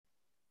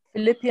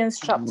Philippians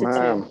chapter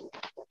 2.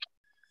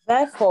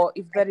 Therefore,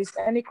 if there is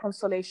any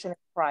consolation in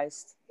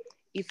Christ,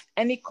 if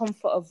any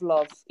comfort of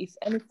love, if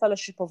any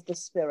fellowship of the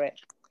Spirit,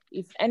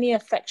 if any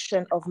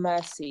affection of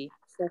mercy,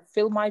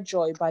 fulfill my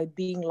joy by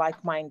being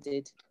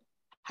like-minded,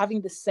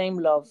 having the same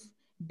love,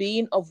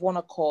 being of one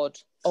accord,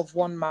 of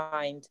one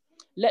mind.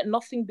 Let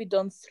nothing be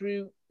done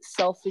through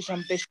selfish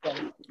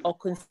ambition or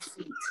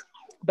conceit,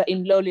 but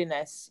in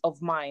lowliness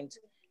of mind.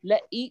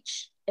 Let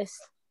each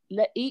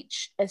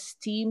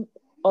esteem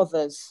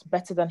others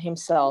better than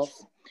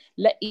himself.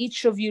 Let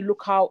each of you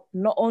look out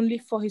not only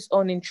for his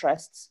own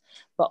interests,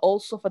 but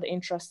also for the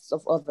interests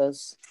of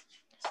others.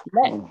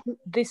 Let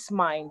this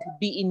mind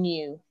be in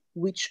you,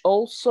 which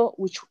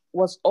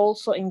was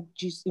also in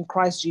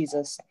Christ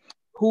Jesus,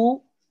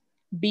 who,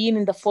 being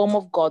in the form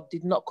of God,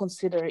 did not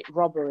consider it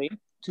robbery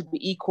to be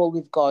equal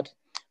with God,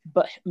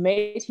 but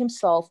made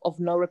himself of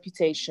no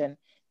reputation,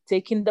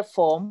 taking the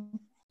form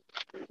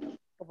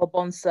of a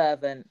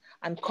bondservant,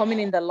 and coming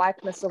in the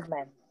likeness of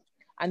men,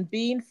 and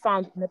being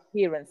found in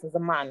appearance as a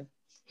man,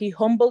 he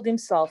humbled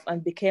himself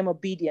and became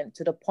obedient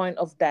to the point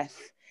of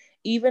death,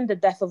 even the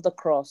death of the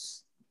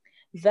cross.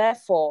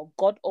 Therefore,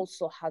 God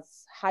also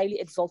has highly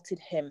exalted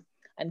him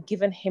and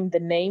given him the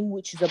name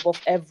which is above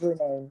every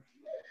name,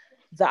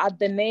 that at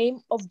the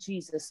name of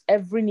Jesus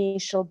every knee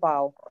shall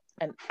bow,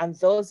 and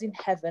those in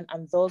heaven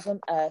and those on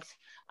earth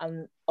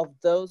and of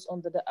those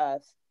under the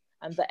earth,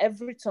 and that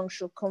every tongue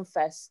shall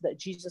confess that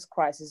Jesus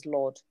Christ is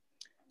Lord,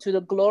 to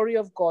the glory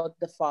of God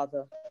the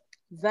Father.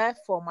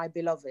 Therefore, my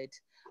beloved,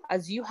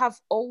 as you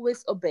have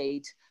always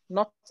obeyed,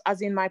 not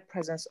as in my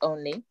presence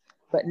only,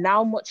 but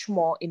now much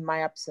more in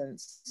my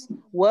absence,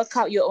 work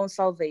out your own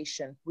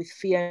salvation with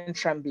fear and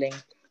trembling,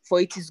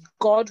 for it is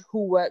God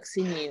who works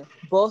in you,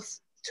 both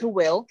to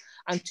will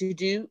and to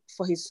do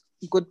for his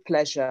good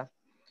pleasure.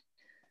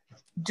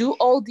 Do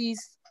all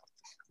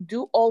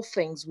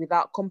things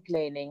without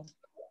complaining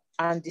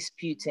and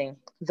disputing,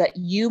 that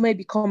you may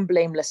become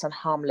blameless and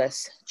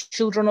harmless,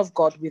 children of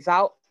God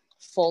without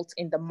fault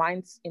in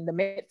the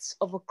midst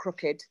of a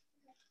crooked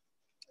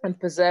and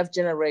preserved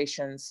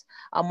generations,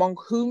 among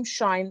whom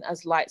shine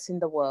as lights in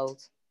the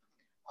world,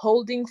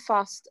 holding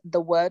fast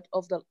the word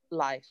of the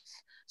life,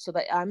 so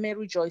that I may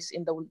rejoice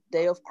in the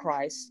day of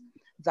Christ,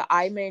 that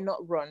I may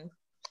not run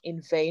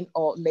in vain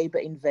or labor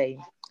in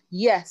vain.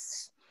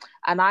 Yes,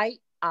 and I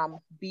am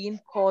being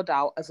poured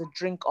out as a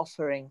drink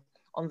offering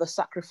on the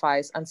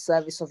sacrifice and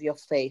service of your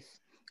faith.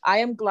 I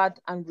am glad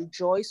and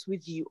rejoice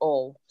with you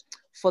all.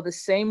 For the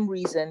same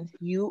reason,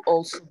 you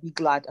also be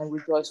glad and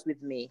rejoice with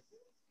me.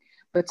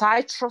 But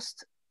I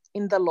trust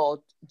in the Lord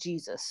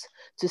Jesus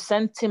to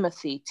send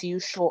Timothy to you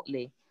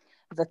shortly,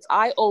 that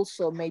I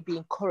also may be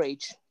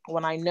encouraged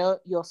when I know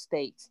your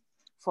state.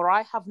 For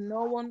I have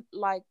no one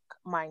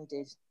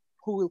like-minded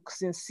who will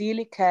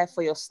sincerely care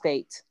for your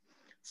state.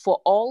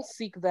 For all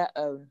seek their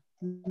own,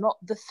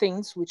 not the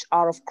things which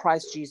are of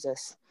Christ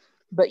Jesus.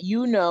 But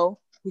you know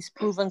his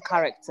proven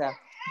character,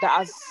 that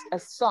as a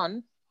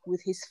son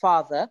with his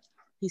father,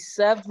 he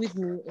served with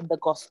me in the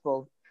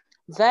gospel.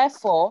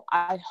 Therefore,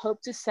 I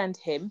hope to send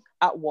him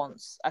at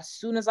once, as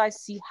soon as I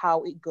see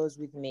how it goes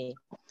with me.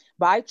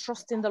 But I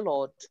trust in the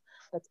Lord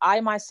that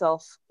I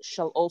myself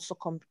shall also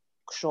come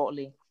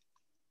shortly.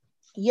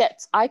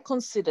 Yet I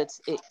considered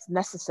it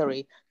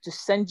necessary to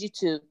send you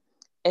to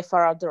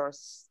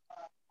Ephrados,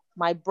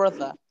 my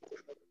brother,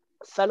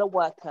 fellow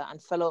worker,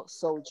 and fellow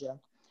soldier,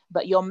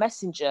 but your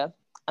messenger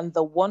and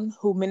the one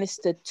who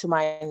ministered to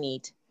my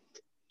need.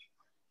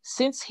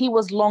 Since he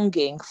was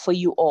longing for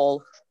you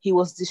all, he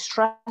was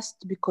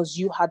distressed because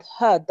you had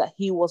heard that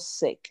he was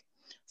sick.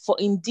 For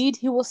indeed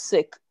he was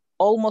sick,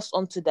 almost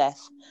unto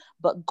death,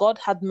 but God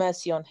had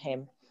mercy on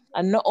him,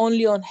 and not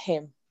only on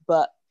him,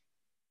 but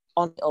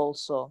on me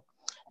also,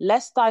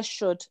 lest I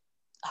should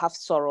have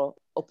sorrow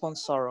upon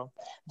sorrow.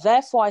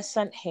 Therefore I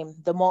sent him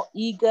the more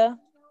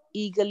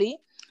eagerly,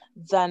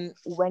 than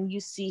when you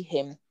see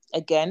him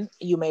again,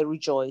 you may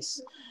rejoice,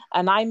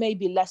 and I may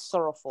be less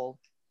sorrowful.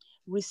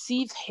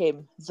 Receive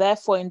him,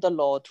 therefore, in the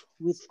Lord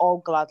with all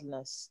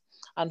gladness,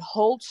 and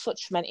hold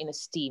such men in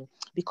esteem,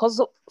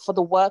 because for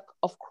the work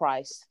of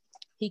Christ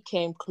he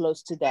came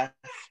close to death,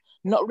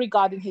 not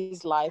regarding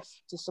his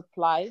life to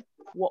supply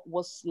what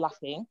was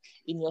lacking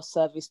in your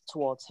service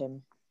towards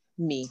him.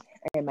 Me.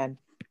 Amen.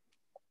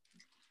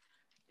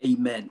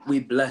 Amen. We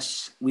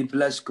bless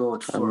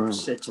God for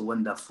such a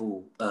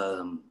wonderful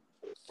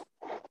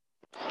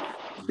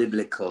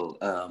biblical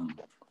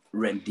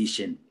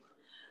rendition.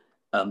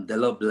 The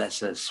Lord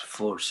bless us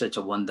for such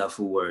a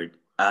wonderful word.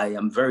 I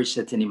am very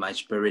certain in my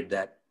spirit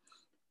that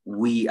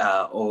we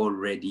are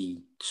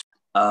already,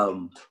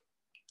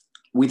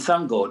 we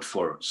thank God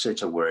for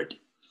such a word.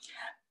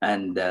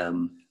 And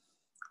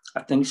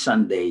I think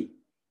Sunday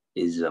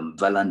is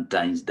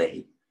Valentine's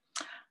Day,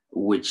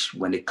 which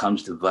when it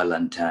comes to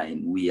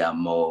Valentine, we are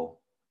more,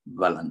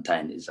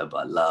 Valentine is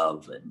about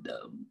love. And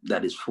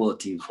that is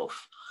 14th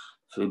of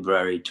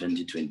February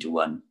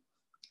 2021.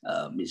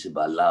 It's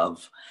about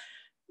love.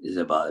 It's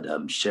about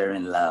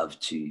sharing love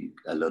to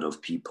a lot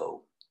of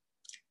people.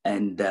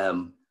 And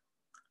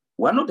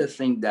One of the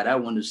things that I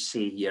want to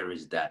say here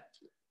is that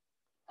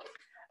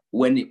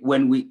when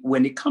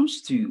it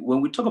comes to,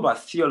 when we talk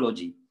about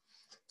theology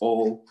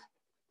or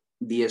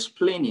the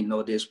explaining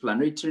or the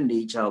explanatory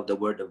nature of the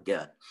Word of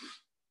God,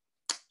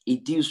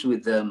 it deals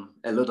with a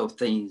lot of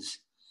things: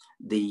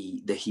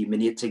 the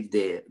hermeneutic,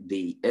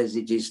 the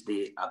exegesis,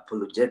 the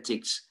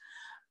apologetics,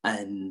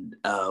 and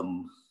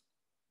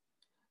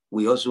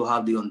we also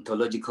have the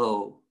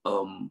ontological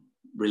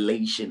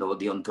relation or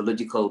the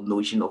ontological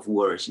notion of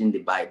words in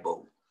the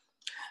Bible.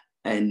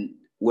 And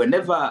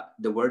whenever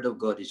the Word of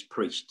God is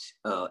preached,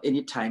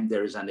 anytime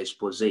there is an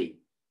expose,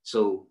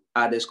 so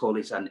others call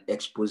it an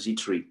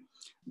expository,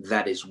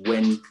 that is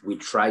when we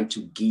try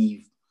to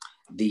give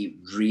the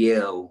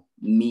real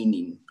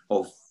meaning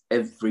of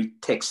every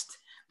text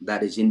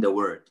that is in the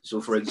Word. So,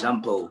 for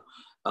example,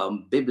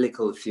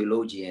 biblical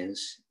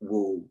theologians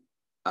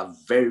are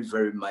very,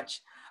 very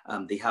much,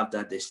 they have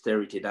that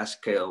dexterity, that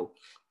skill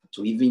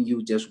to even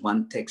use just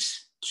one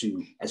text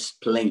to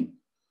explain.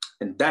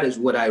 And that is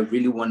what I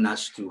really want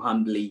us to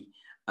humbly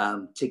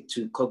take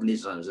to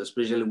cognizance,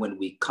 especially when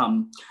we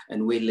come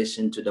and we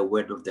listen to the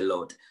word of the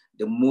Lord.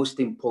 The most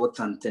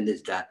important thing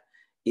is that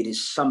it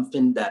is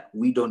something that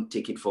we don't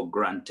take it for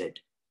granted.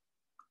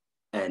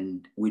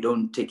 And we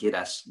don't take it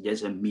as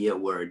just a mere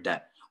word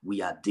that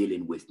we are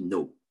dealing with.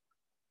 No.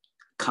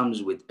 It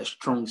comes with a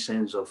strong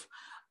sense of,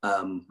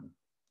 how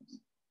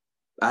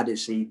they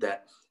say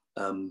that,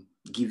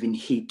 giving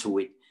heed to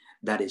it.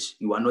 That is,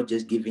 you are not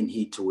just giving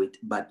heed to it,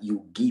 but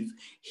you give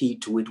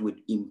heed to it with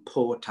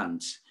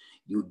importance.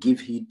 You give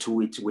heed to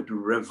it with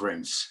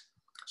reverence.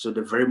 So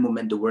the very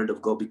moment the word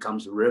of God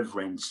becomes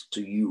reverence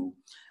to you,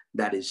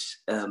 that is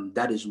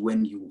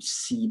when you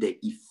see the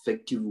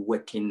effective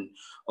working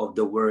of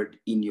the word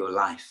in your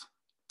life.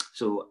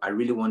 So I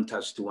really want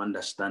us to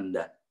understand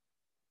that.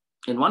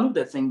 And one of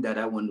the things that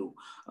I want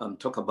to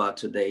talk about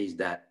today is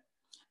that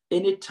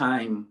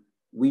anytime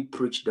we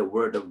preach the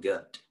word of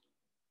God,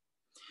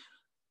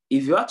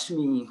 if you ask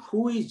me,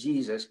 who is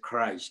Jesus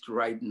Christ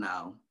right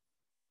now,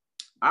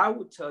 I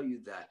will tell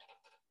you that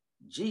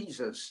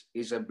Jesus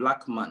is a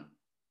black man.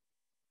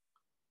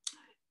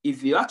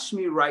 If you ask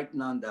me right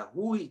now that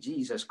who is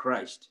Jesus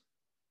Christ,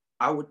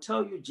 I will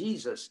tell you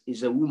Jesus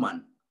is a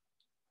woman.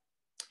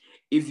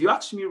 If you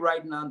ask me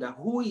right now that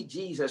who is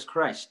Jesus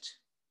Christ,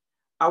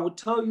 I will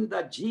tell you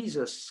that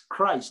Jesus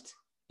Christ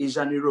is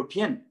an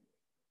European.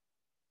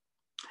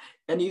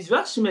 And if you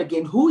ask me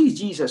again, who is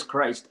Jesus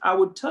Christ, I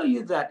will tell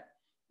you that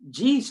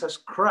Jesus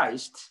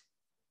Christ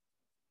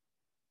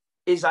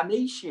is an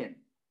Asian.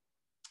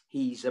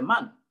 He is a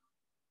man.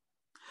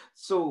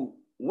 So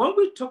when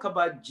we talk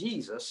about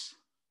Jesus,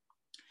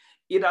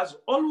 it has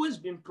always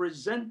been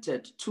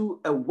presented to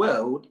a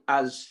world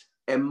as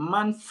a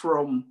man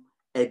from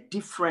a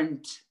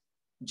different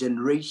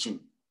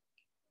generation.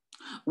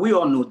 We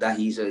all know that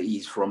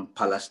he's from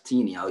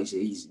Palestine.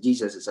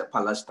 Jesus is a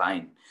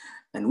Palestine.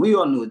 And we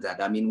all know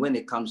that. I mean, when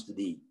it comes to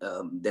the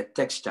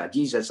texture,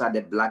 Jesus had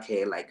a black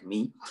hair like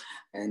me,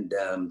 and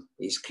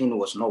his skin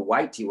was not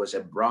white. He was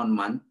a brown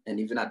man. And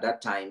even at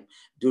that time,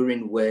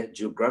 during where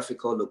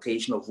geographical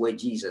location of where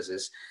Jesus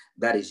is,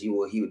 that is,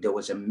 there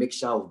was a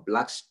mixture of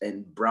blacks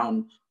and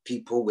brown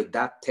people with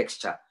that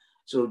texture.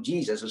 So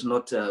Jesus is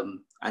not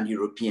an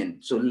European.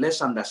 So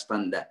let's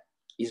understand that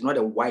he's not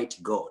a white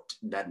God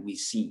that we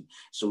see.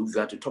 So if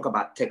you have to talk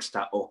about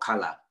texture or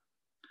color.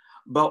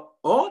 But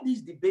all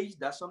these debates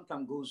that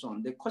sometimes goes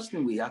on, the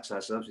question we ask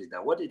ourselves is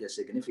that what is the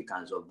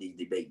significance of these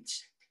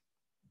debates?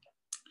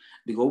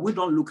 Because we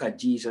don't look at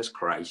Jesus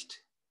Christ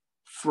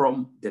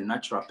from the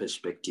natural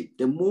perspective.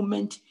 The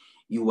moment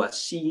you are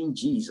seeing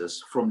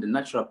Jesus from the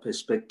natural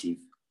perspective,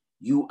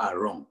 you are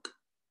wrong.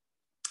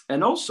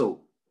 And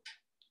also,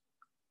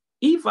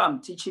 if I'm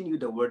teaching you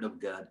the word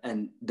of God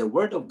and the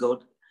word of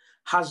God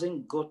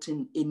hasn't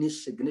gotten any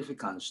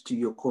significance to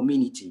your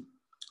community,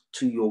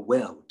 to your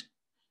world,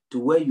 to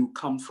where you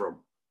come from,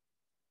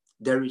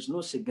 there is no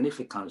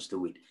significance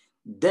to it,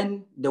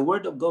 then the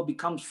word of God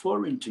becomes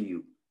foreign to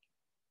you.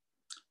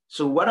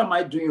 So what am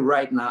I doing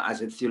right now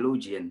as a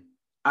theologian?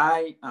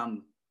 I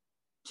am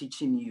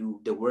teaching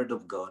you the word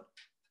of God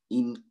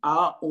in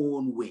our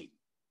own way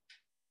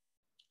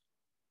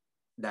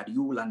that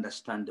you will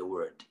understand the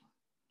word.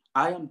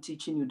 I am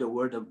teaching you the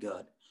word of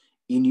God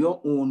in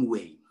your own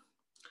way,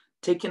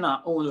 taking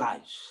our own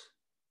lives.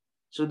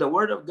 So the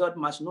word of God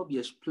must not be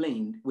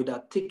explained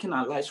without taking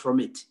our lives from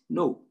it.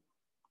 No.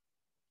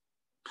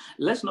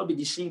 Let's not be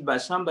deceived by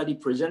somebody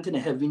presenting a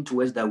heaven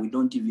to us that we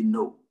don't even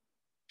know.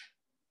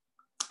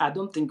 I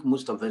don't think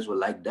most of us will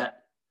like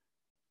that.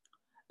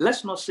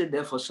 Let's not sit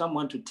there for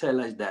someone to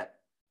tell us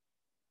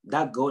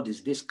that God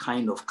is this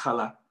kind of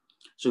color.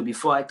 So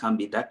before I can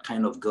be that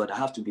kind of God, I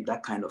have to be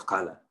that kind of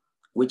color,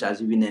 which has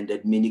even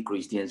ended many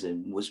Christians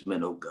and most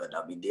men of God.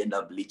 I mean, they end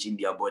up bleaching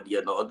their body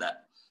and all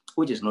that,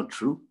 which is not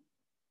true.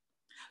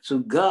 So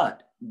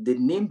God, the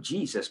name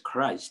Jesus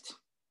Christ,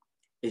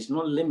 is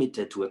not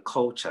limited to a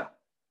culture.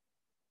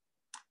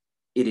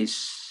 It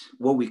is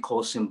what we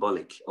call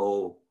symbolic,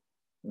 or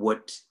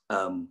what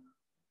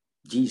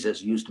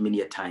Jesus used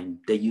many a time,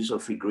 the use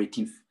of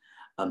figurative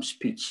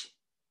speech.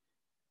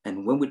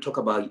 And when we talk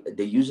about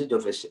the usage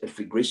of a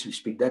figurative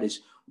speech, that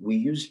is, we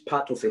use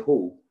part of a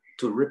whole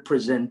to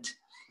represent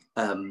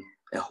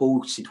a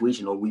whole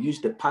situation, or we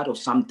use the part of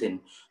something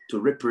to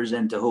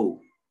represent a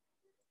whole.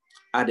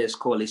 Others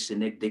call it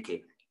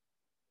synecdoche.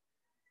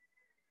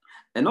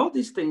 And all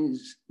these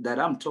things that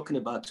I'm talking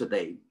about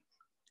today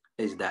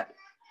is that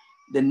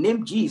the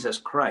name Jesus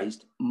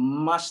Christ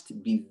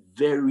must be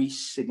very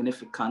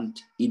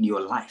significant in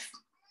your life.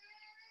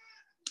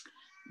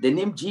 The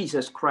name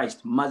Jesus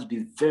Christ must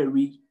be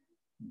very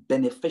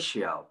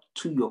beneficial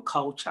to your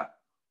culture.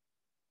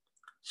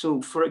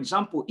 So, for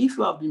example, if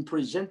you have been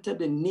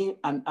presented a name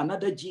and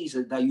another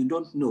Jesus that you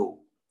don't know,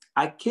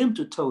 I came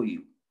to tell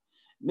you,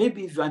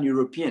 maybe if you're an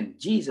European,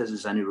 Jesus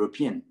is an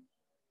European.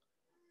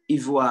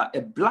 If you are a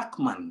black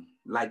man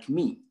like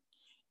me,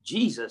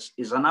 Jesus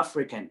is an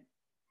African.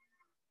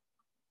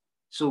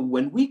 So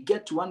when we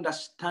get to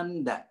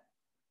understand that,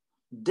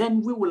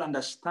 then we will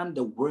understand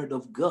the word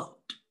of God.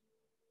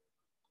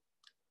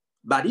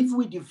 But if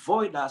we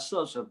devoid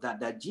ourselves of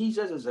that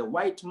Jesus is a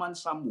white man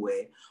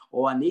somewhere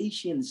or an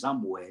Asian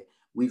somewhere,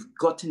 we've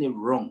gotten it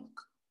wrong.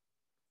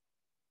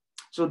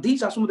 So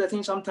these are some of the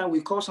things sometimes we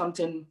call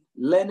something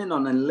learning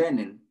on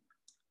unlearning.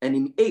 And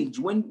in age,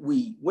 when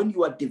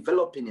you are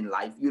developing in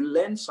life, you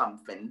learn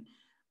something,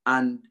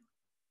 and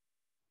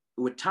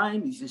with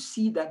time, if you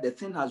see that the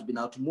thing has been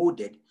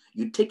outmoded,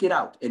 you take it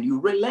out and you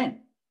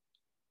relearn.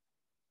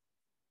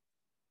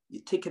 You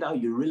take it out,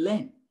 you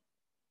relearn.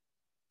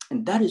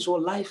 And that is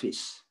what life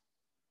is.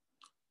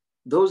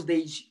 Those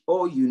days,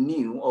 all you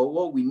knew, or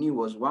what we knew,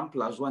 was 1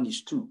 + 1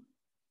 = 2.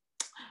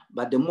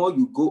 But the more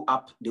you go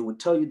up, they will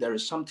tell you there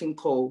is something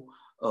called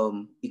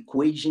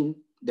equation.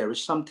 There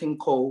is something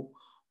called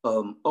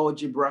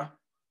algebra.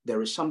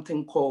 There is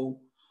something called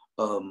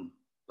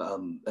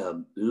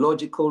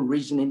logical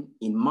reasoning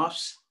in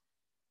maths.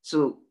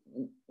 So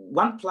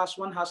 1 +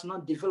 1 has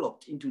not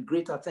developed into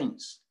greater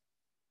things.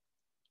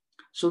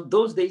 So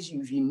those days,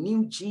 if you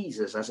knew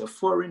Jesus as a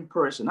foreign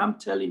person, I'm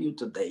telling you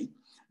today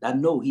that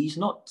no, he's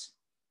not.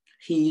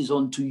 He is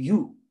unto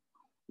you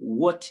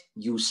what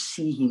you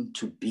see him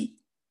to be.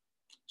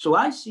 So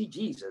I see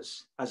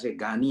Jesus as a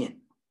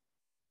Ghanaian.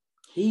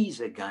 He's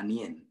a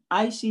Ghanaian.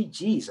 I see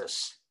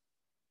Jesus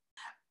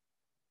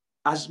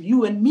as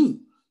you and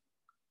me.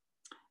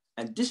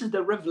 And this is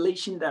the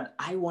revelation that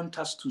I want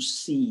us to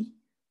see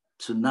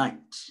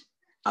tonight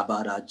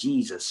about our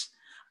Jesus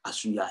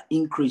as we are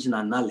increasing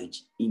our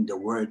knowledge in the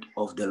word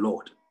of the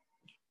Lord.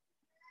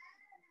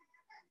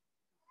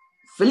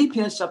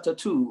 Philippians chapter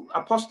 2,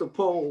 Apostle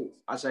Paul,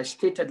 as I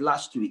stated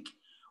last week,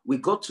 we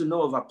got to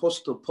know of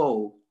Apostle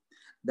Paul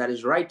that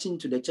is writing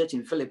to the church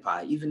in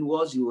Philippi, even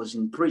whilst he was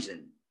in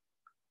prison.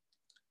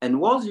 And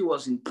whilst he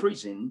was in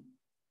prison,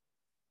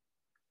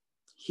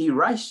 he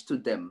writes to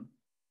them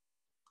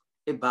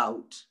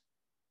about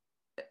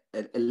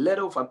a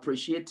letter of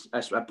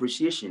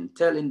appreciation,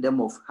 telling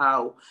them of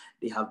how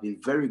they have been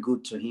very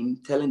good to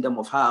him, telling them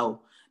of how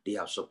they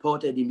have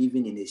supported him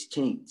even in his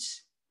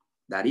chains.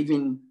 That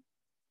even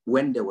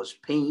when there was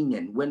pain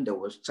and when there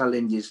was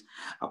challenges,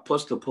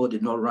 Apostle Paul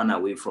did not run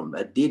away from,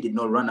 they did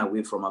not run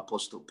away from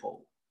Apostle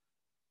Paul.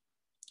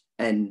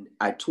 And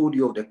I told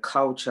you of the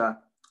culture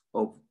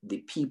of the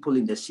people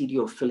in the city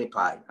of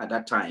Philippi at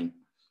that time.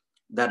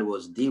 That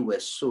was, they were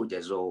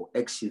soldiers or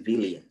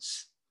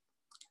ex-civilians.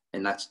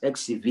 And as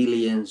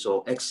ex-civilians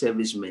or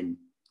ex-servicemen,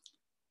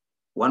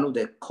 one of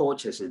the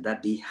cultures is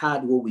that they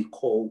had what we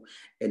call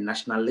a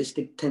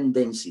nationalistic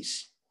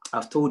tendencies.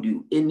 I've told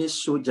you, any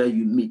soldier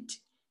you meet,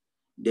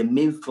 the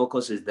main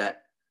focus is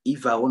that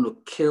if I want to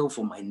kill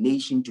for my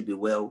nation to be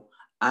well,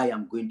 I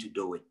am going to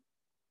do it.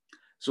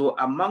 So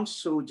among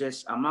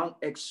soldiers, among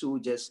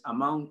ex-soldiers,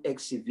 among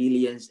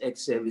ex-civilians,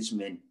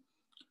 ex-servicemen,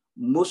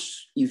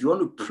 if you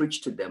want to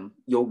preach to them,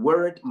 your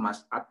word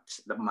must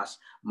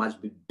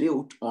be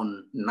built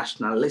on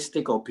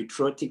nationalistic or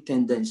patriotic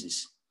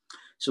tendencies.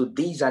 So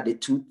these are the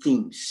two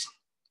things: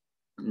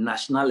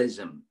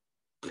 nationalism,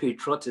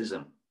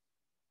 patriotism.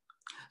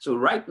 So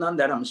right now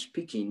that I'm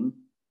speaking,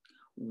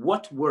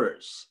 what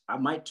words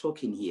am I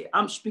talking here?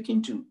 I'm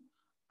speaking to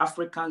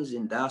Africans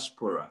in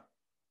diaspora.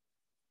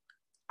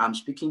 I'm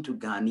speaking to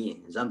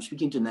Ghanaians. I'm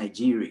speaking to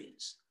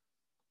Nigerians.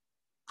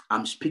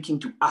 I'm speaking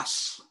to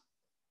us.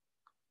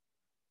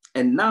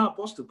 And now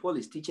Apostle Paul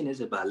is teaching us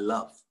about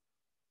love.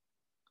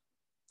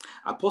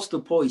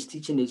 Apostle Paul is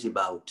teaching us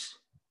about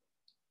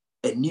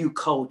a new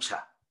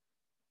culture.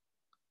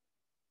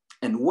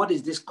 And what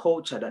is this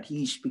culture that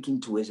he is speaking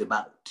to us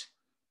about?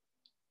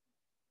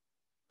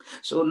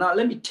 So now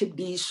let me take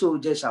these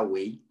soldiers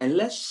away and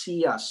let's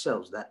see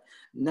ourselves that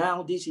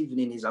now this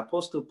evening is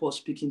Apostle Paul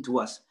speaking to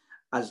us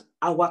as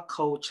our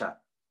culture.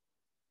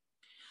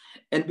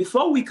 And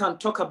before we can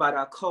talk about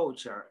our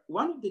culture,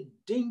 one of the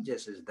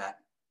dangers is that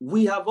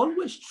we have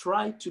always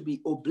tried to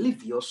be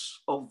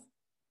oblivious of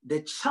the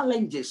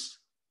challenges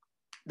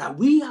that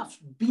we have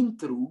been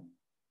through.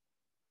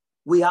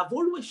 We have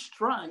always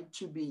tried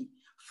to be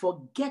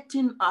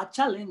forgetting our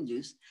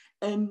challenges,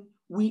 and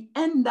we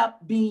end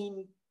up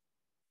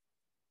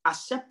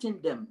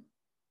accepting them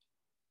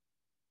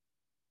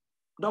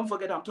don't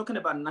forget, I'm talking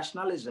about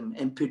nationalism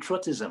and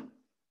patriotism.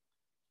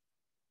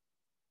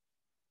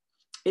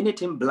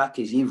 Anything black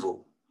is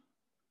evil.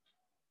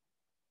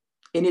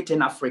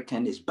 Anything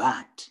African is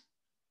bad.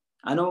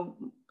 I know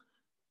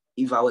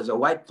if I was a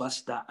white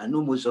pastor, I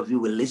know most of you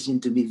will listen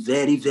to me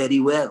very, very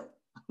well.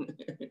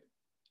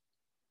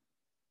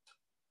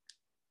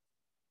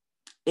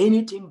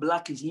 Anything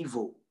black is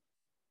evil.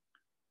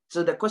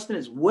 So the question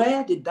is,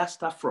 where did that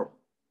start from?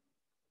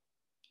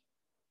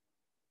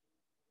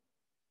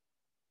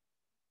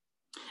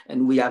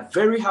 And we are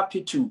very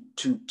happy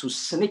to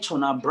snitch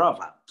on our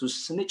brother, to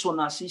snitch on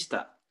our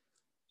sister.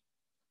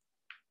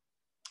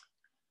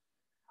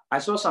 I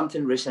saw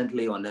something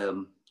recently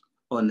on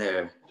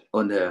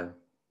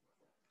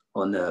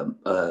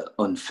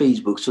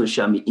Facebook,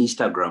 social media,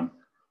 Instagram.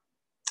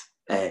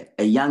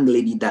 A young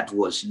lady that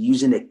was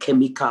using a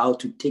chemical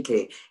to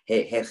take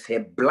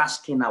her black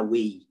skin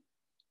away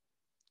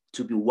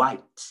to be white.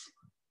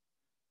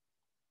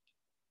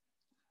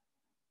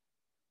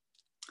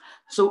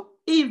 So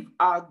if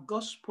our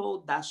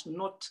gospel does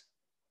not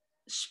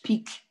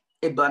speak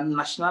about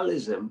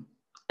nationalism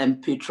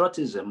and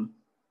patriotism,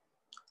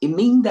 it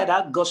means that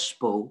our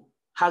gospel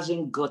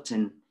hasn't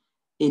gotten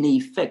any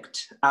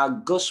effect. Our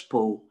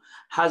gospel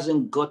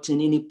hasn't gotten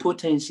any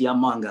potency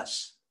among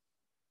us.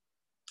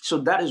 So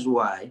that is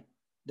why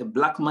the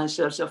black man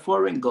serves a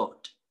foreign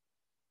God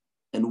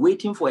and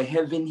waiting for a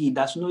heaven he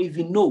does not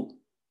even know.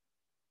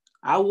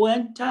 I will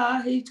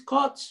enter his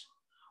courts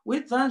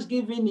with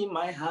thanksgiving in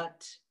my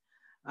heart.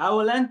 I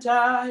will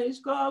enter his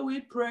court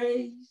with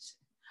praise.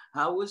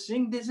 I will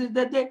sing, this is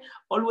the day.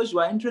 Always you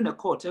are entering a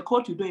court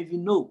you don't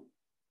even know.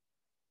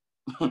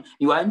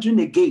 You are entering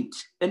a gate.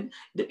 And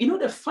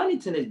the funny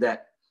thing is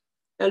that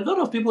a lot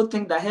of people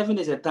think that heaven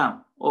is a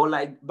town or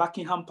like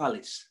Buckingham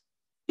Palace.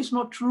 It's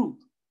not true.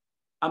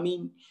 I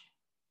mean,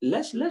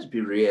 let's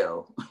be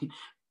real.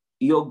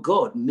 Your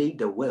God made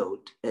the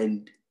world,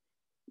 and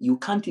you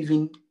can't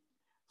even,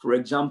 for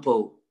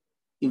example,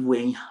 if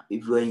we're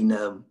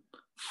in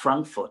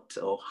Frankfurt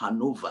or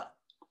Hanover,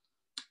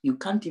 you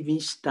can't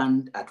even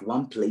stand at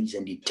one place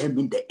and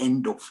determine the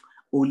end of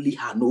only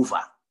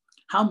Hanover.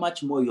 How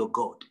much more your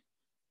God?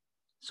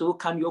 So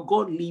can your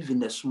God live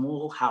in a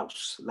small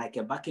house like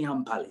a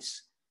Buckingham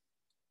Palace,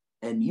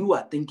 and you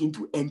are thinking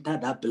to enter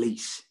that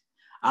place?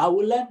 I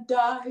will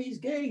enter his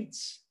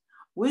gates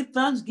with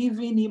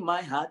thanksgiving in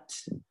my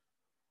heart.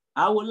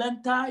 I will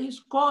enter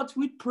his court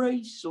with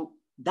praise. So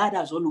that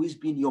has always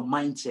been your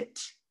mindset.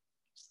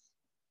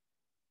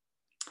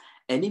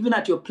 And even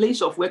at your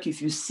place of work, if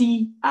you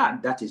see,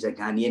 that is a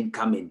Ghanaian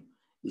coming,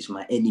 is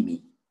my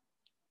enemy.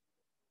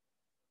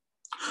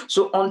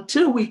 So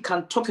until we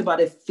can talk about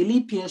it,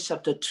 Philippians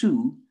chapter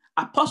 2,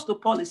 Apostle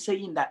Paul is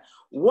saying that,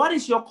 what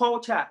is your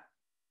culture?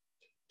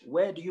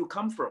 Where do you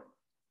come from?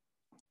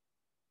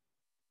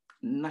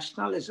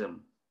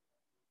 Nationalism,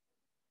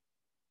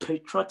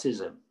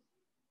 patriotism.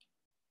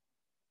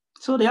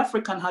 So the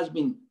African has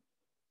been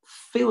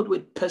filled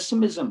with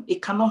pessimism.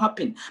 It cannot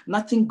happen.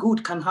 Nothing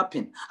good can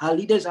happen. Our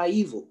leaders are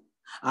evil.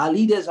 Our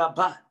leaders are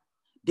bad.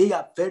 They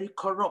are very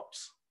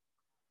corrupt.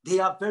 They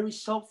are very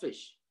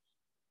selfish.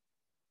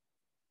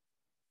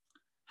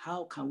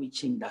 How can we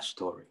change that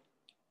story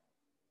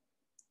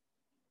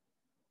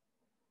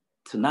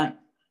tonight?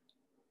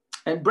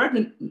 And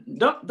brethren,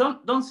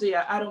 don't say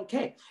I don't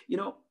care.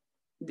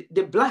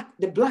 The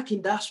black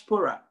in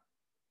diaspora.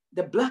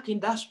 The black in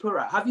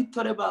diaspora. Have you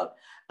thought about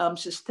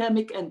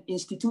systemic and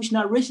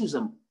institutional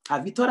racism?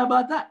 Have you thought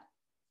about that?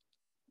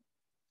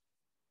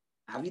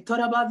 Have you thought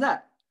about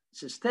that?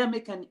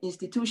 Systemic and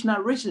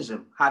institutional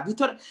racism. Have you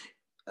thought?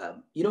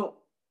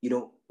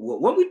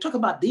 When we talk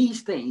about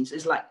these things,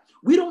 it's like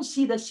we don't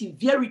see the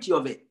severity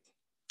of it.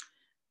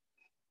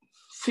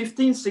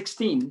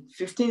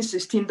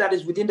 1516, that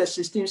is within the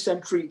 16th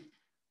century.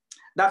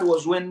 That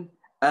was when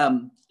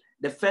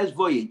the first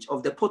voyage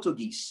of the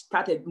Portuguese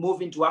started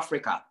moving to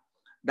Africa.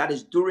 That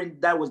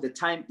was the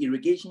time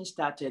irrigation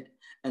started.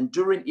 And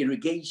during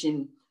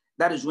irrigation,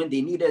 that is when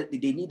they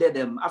needed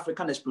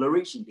African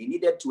exploration. They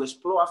needed to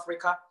explore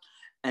Africa.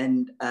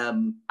 And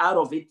out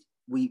of it,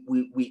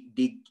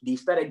 they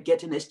started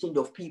getting exchange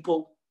of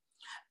people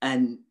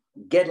and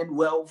getting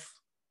wealth,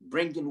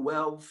 bringing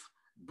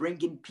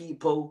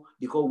people,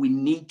 because we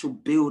need to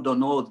build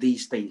on all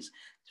these things.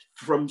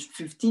 From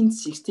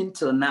 1516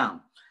 till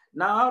now.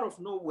 Now, out of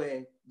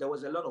nowhere, there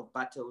was a lot of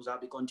battles. I'll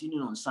be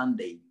continuing on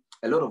Sunday.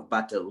 A lot of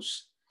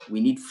battles.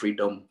 We need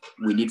freedom.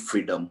 We need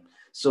freedom.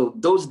 So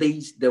those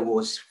days, there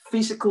was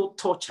physical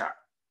torture.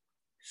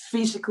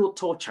 Physical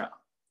torture.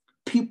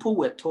 People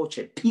were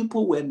tortured.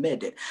 People were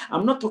murdered.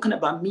 I'm not talking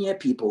about mere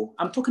people.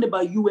 I'm talking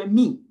about you and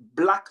me,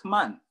 black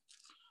man.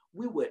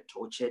 We were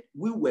tortured.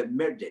 We were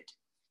murdered.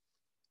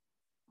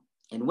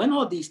 And when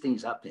all these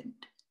things happened,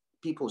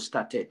 people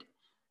started,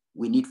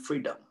 we need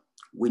freedom.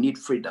 We need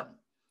freedom.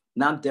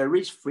 Now there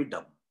is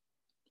freedom.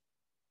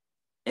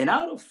 And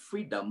out of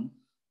freedom,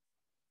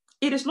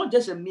 it is not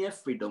just a mere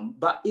freedom,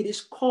 but it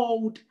is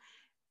called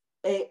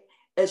a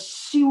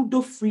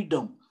pseudo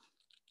freedom.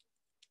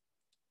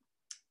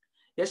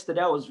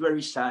 Yesterday, I was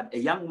very sad. A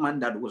young man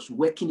that was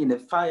working in a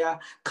fire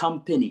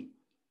company,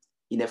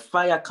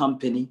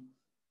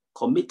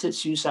 committed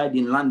suicide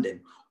in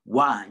London.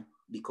 Why?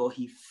 Because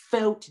he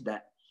felt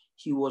that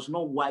he was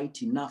not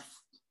white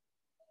enough.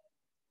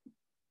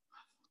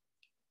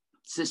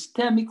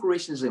 Systemic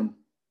racism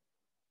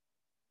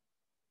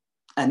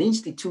and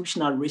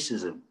institutional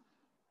racism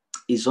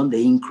is on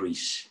the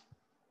increase.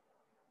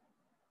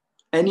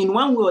 And in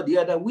one way or the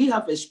other, we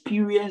have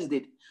experienced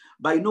it.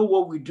 But you know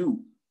what we do?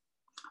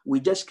 We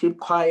just keep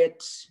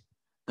quiet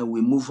and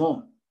we move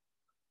on.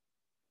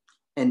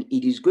 And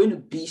it is going to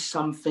be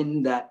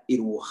something that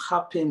it will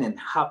happen and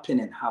happen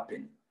and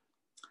happen.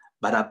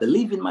 But I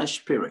believe in my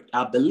spirit.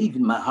 I believe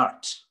in my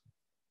heart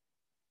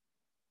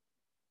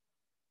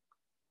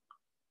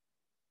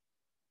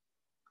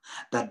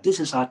that this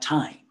is our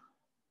time,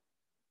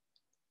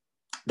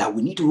 that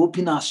we need to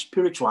open our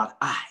spiritual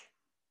eye.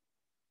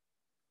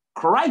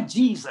 Christ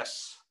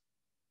Jesus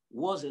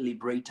was a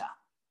liberator.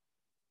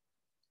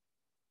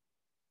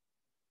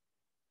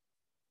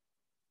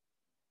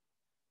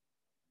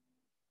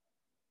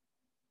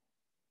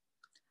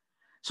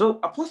 So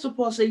Apostle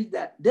Paul says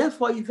that,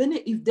 therefore,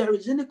 if there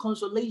is any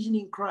consolation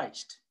in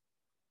Christ,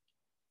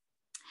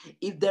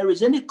 if there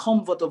is any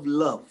comfort of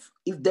love,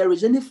 if there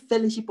is any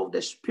fellowship of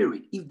the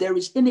Spirit, if there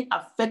is any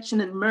affection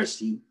and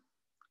mercy,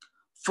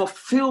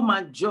 fulfill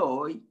my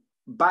joy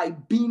by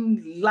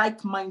being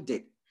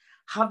like-minded,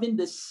 having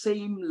the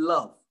same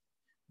love,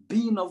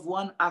 being of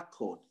one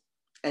accord,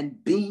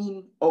 and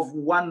being of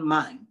one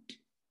mind.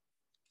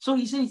 So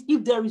he says,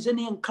 if there is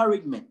any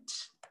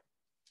encouragement,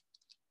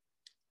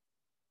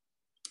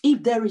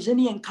 if there is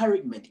any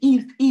encouragement,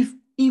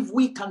 if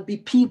we can be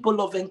people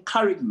of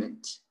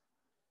encouragement,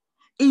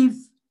 if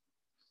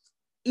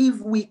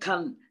we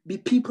can be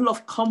people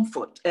of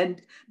comfort,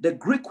 and the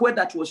Greek word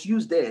that was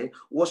used there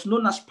was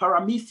known as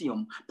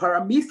paramethium.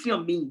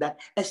 Paramethium means that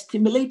a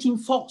stimulating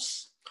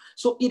force.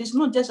 So it is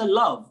not just a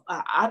love.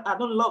 I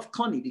don't love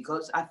Connie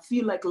because I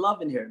feel like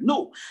loving her.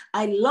 No,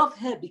 I love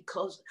her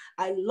because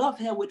I love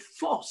her with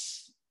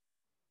force.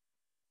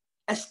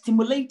 A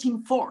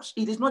stimulating force.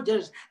 It is not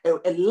just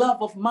a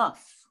love of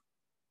mouth.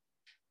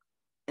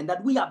 And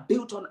that we are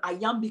built on I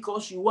am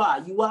because you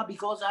are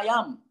because I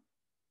am.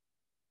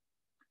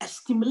 A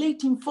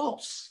stimulating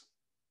force.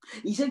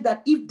 He said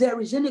that if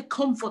there is any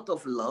comfort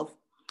of love,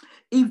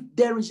 if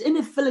there is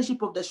any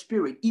fellowship of the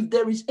Spirit, if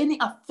there is any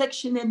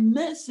affection and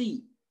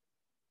mercy,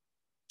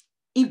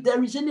 if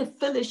there is any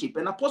fellowship,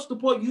 and Apostle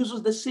Paul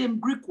uses the same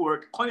Greek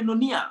word,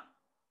 koinonia.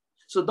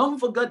 So don't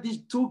forget these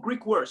two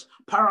Greek words,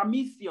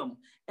 paramethium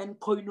and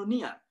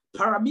koinonia.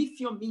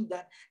 Paramethium means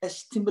that a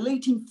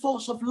stimulating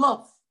force of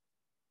love.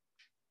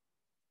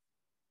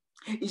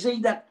 He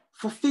says that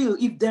fulfill,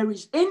 if there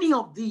is any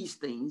of these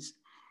things,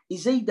 he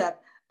says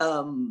that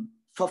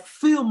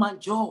fulfill my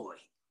joy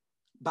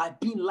by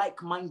being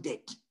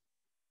like-minded.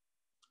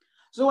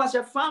 So as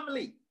a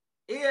family,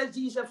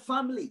 ASG is a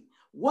family.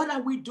 What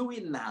are we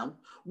doing now?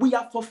 We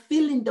are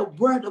fulfilling the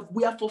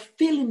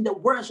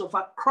words of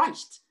our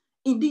Christ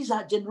in this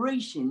our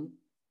generation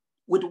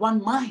with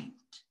one mind.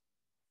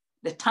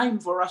 The time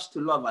for us to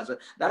love us,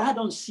 that I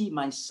don't see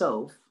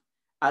myself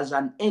as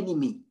an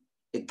enemy.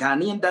 A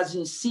Ghanaian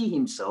doesn't see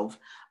himself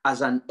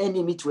as an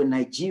enemy to a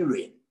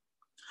Nigerian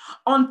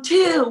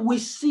until we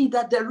see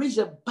that there is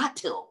a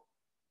battle.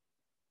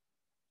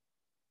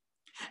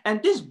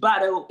 And this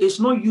battle is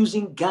not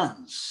using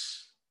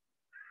guns.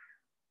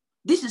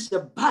 This is a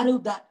battle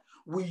that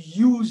we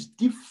use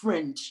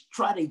different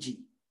strategy.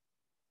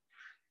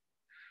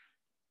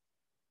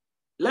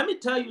 Let me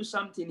tell you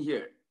something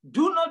here.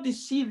 Do not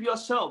deceive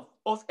yourself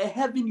of a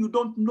heaven you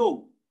don't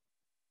know.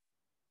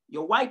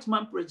 Your white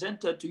man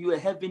presented to you a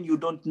heaven you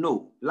don't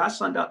know. Last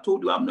Sunday I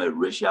told you I'm not a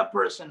racial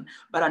person,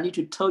 but I need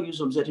to tell you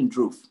some certain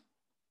truth.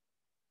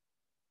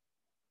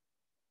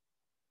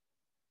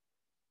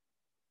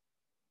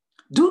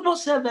 Do not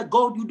serve a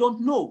God you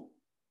don't know.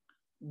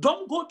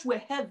 Don't go to a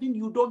heaven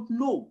you don't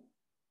know.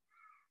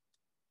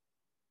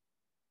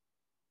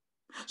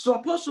 So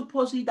Apostle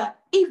Paul said that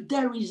if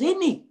there is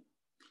any,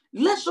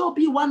 let's all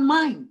be one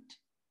mind.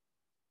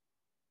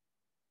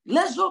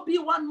 Let's all be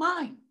one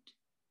mind.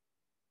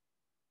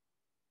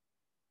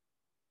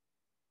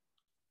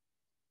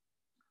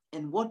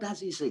 And what does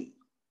he say?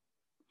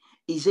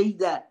 He says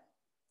that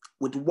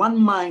with one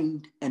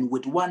mind and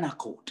with one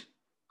accord.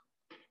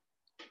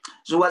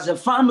 So as a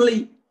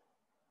family,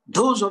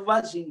 those of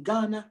us in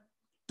Ghana,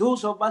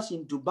 those of us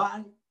in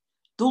Dubai,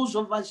 those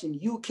of us in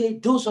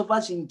UK, those of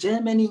us in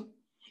Germany,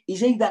 he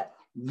says that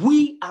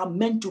we are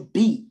meant to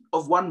be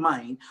of one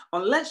mind,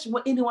 unless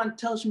anyone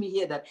tells me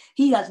here that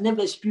he has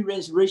never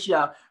experienced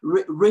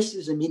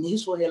racism in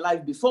his or her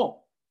life before.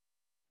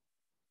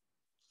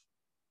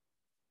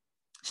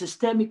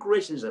 Systemic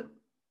racism,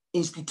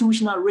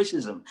 institutional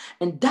racism.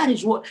 And that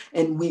is what,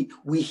 and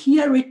we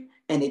hear it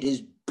and it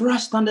is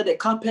brushed under the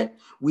carpet.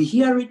 We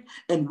hear it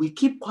and we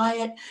keep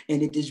quiet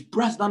and it is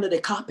brushed under the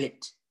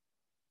carpet.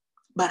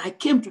 But I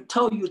came to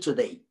tell you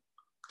today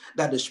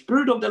that the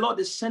Spirit of the Lord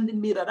is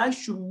sending me that I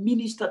should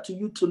minister to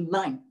you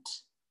tonight.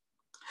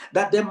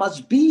 that there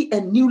must be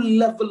a new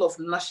level of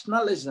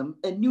nationalism,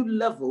 a new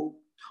level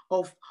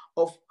of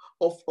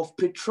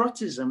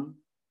patriotism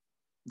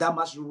that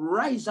must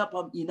rise up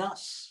in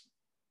us.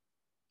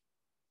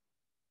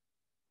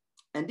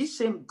 And this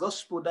same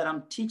gospel that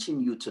I'm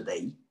teaching you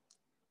today,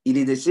 it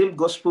is the same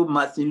gospel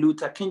Martin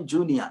Luther King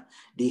Jr.,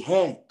 they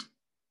heard.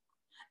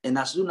 And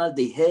as soon as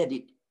they heard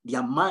it,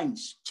 their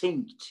minds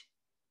changed.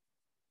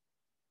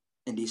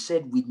 And they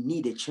said, we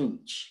need a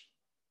change.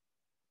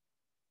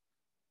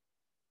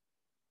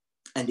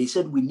 And they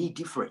said, we need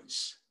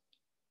difference.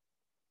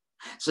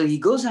 So he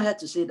goes ahead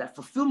to say that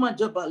fulfill my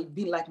job by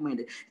being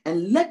like-minded,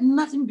 and let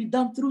nothing be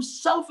done through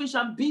selfish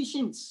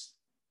ambitions.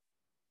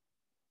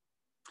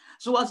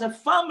 So as a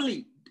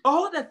family,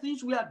 all the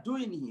things we are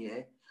doing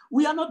here,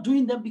 we are not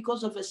doing them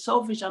because of a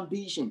selfish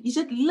ambition. He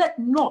said, let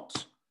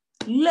not.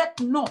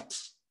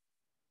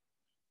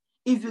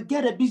 If you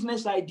get a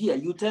business idea,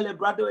 you tell a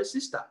brother or a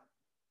sister.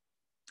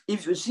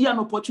 If you see an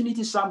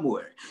opportunity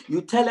somewhere,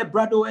 you tell a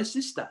brother or a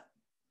sister.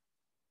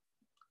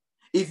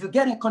 If you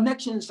get a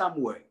connection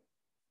somewhere,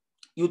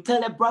 you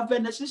tell a brother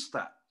and a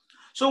sister.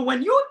 So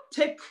when you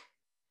take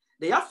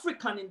the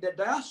African in the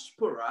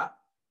diaspora,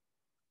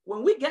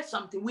 when we get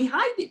something, we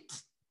hide it.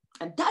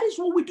 And that is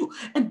what we do.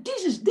 And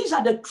these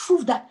are the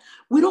truths that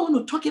we don't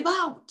want to talk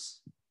about.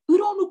 We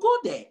don't want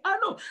to go there. I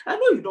know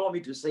you don't want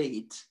me to say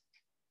it.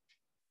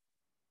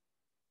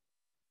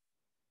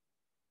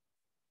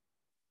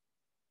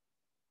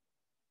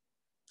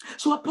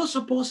 So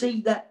Apostle Paul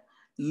says that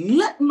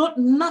let not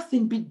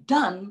nothing be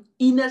done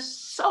in a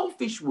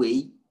selfish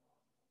way,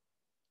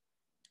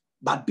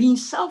 but being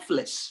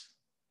selfless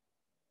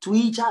to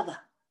each other.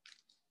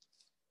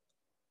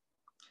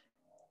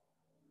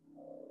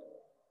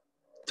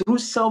 Through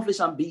selfish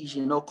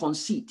ambition or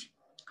conceit,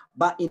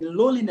 but in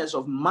lowliness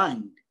of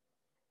mind,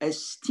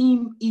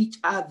 esteem each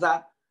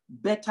other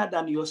better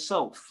than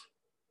yourself.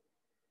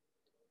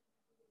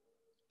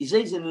 He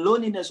says in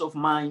lowliness of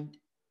mind,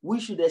 we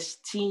should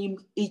esteem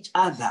each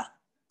other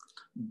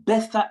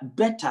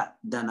better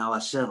than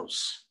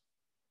ourselves.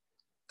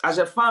 As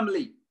a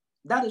family,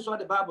 that is what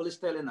the Bible is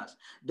telling us.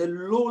 The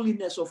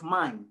lowliness of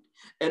mind.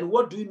 And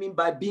what do you mean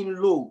by being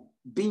low?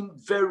 Being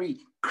very,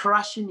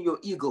 crushing your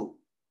ego.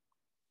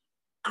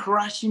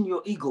 Crushing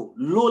your ego.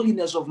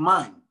 Lowliness of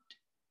mind.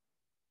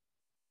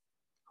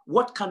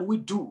 What can we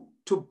do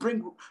to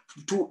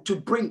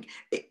bring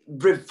a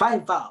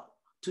revival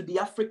to the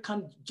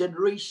African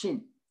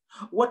generation?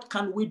 What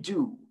can we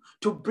do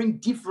to bring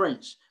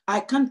difference? I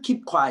can't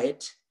keep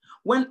quiet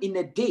when in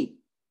a day,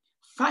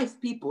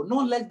 5 people, no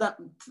less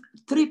than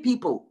 3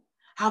 people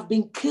have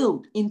been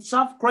killed in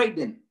South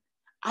Croydon.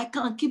 I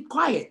can't keep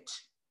quiet.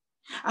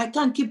 I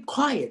can't keep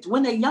quiet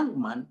when a young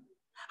man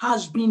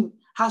has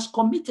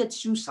committed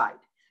suicide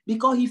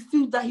because he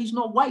feels that he's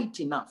not white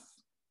enough.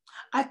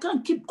 I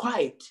can't keep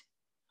quiet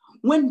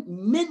when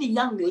many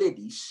young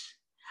ladies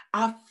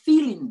are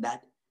feeling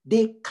that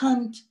they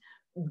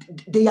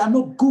are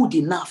not good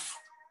enough.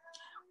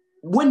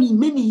 When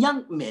many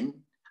young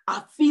men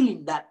are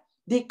feeling that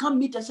they can't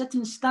meet a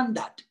certain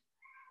standard.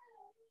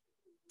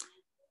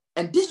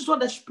 And this is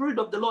what the Spirit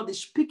of the Lord is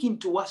speaking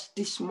to us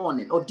this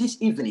morning or this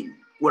evening,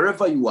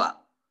 wherever you are.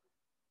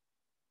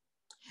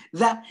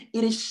 That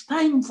it is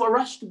time for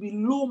us to be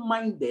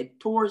low-minded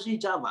towards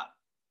each other.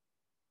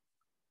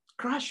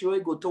 Crush your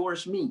ego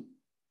towards me.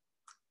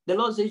 The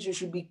Lord says you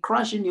should be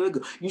crushing your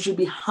ego. You should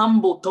be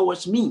humble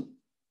towards me.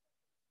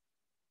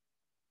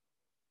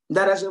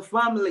 That as a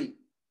family,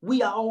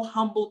 we are all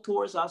humble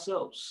towards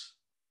ourselves.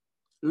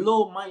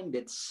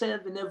 Low-minded,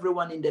 serving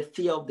everyone in the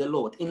fear of the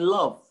Lord, in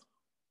love.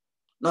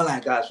 Not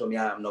like us from here,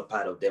 I'm not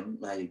part of them.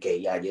 Okay,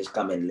 yeah, just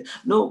come and...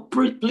 No,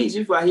 please,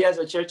 if you are here as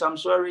a church, I'm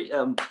sorry.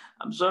 I'm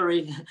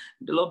sorry.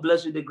 The Lord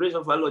bless you. The grace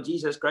of our Lord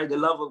Jesus Christ, the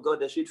love of God,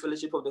 the sweet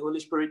fellowship of the Holy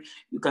Spirit.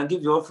 You can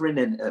give your offering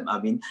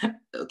and,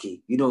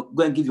 okay, go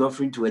and give your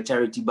offering to a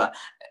charity, but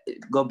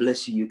God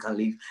bless you. You can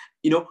leave.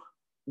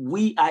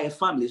 We are a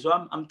family. So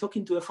I'm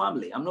talking to a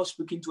family. I'm not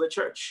speaking to a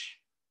church.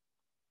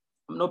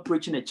 I'm not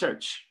preaching a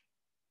church.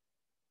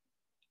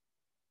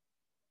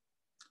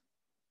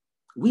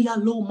 We are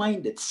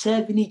low-minded,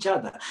 serving each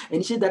other. And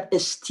he said that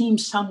esteem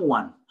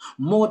someone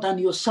more than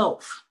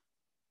yourself.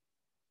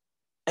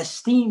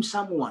 Esteem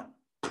someone,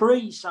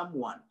 praise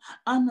someone,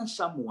 honor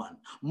someone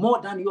more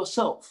than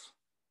yourself.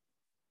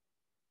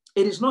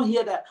 It is not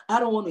here that I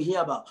don't want to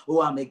hear about,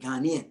 oh, I'm a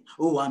Ghanaian,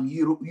 oh, I'm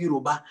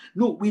Yoruba.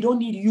 No, we don't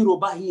need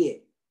Yoruba here.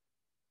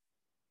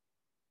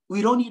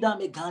 We don't need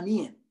I'm a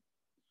Ghanaian.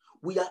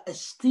 We are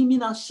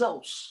esteeming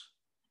ourselves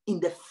in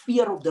the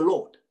fear of the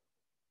Lord.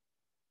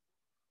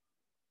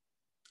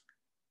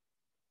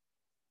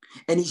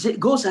 And he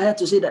goes ahead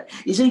to say that.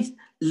 He says,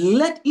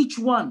 let each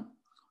one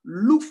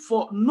look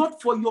for,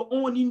 not for your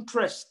own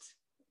interest.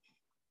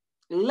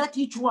 Let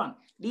each one.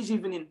 This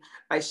evening,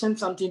 I sent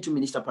something to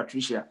Minister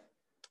Patricia.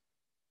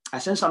 I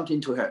sent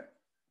something to her.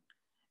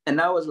 And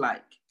I was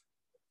like,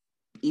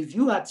 if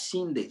you had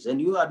seen this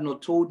and you had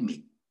not told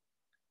me,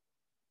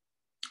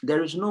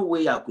 there is no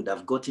way I could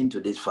have gotten to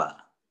this far.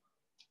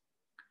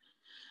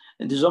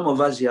 And to some of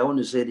us here, I want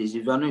to say this.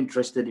 If you're not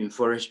interested in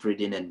forex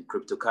trading and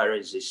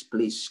cryptocurrencies,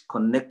 please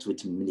connect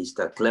with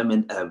Minister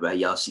Clement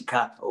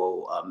Yasika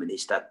or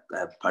Minister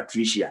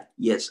Patricia.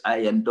 Yes,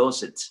 I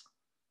endorse it.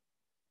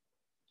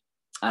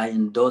 I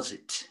endorse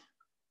it.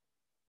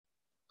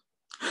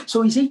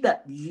 So he says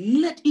that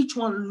let each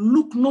one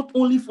look not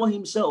only for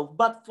himself,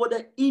 but for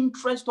the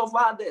interest of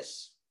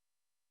others.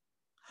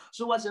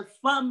 So as a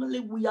family,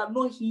 we are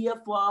not here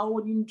for our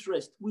own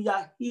interest. We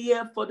are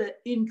here for the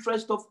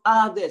interest of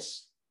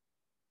others.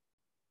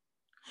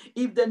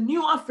 If the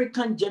new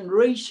African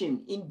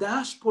generation in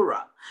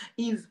diaspora,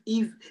 if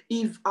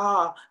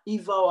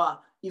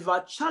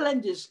our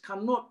challenges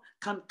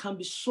can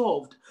be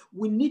solved,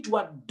 we need to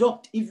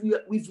adopt. If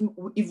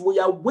we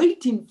are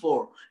waiting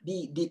for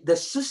the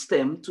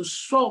system to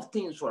solve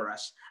things for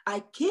us,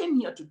 I came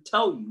here to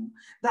tell you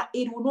that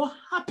it will not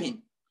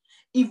happen.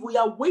 If we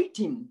are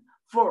waiting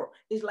for,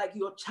 it's like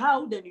your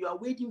child and you are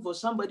waiting for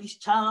somebody's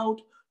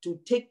child to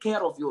take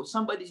care of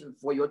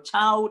for your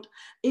child,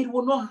 it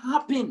will not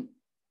happen.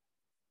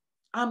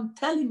 I'm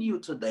telling you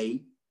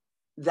today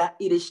that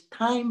it is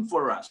time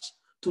for us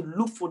to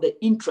look for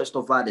the interest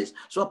of others.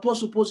 So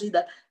Apostle Paul says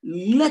that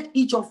let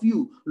each of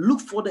you look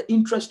for the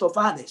interest of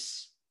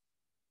others.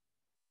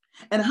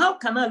 And how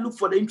can I look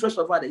for the interest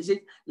of others? He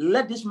says,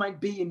 let this mind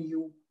be in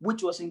you,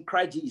 which was in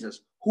Christ Jesus,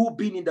 who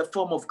being in the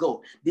form of God,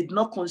 did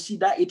not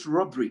consider it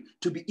robbery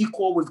to be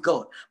equal with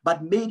God,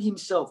 but made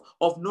himself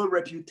of no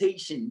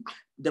reputation,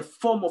 the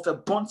form of a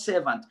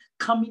bondservant,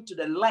 coming to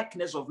the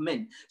likeness of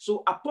men.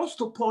 So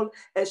Apostle Paul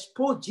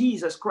exposed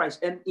Jesus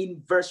Christ. And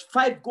in verse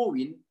 5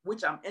 going,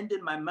 which I'm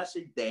ending my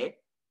message there,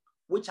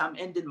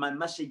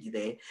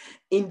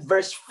 in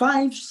verse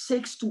 5,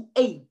 6 to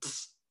 8,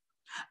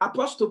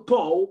 Apostle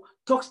Paul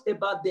talks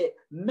about the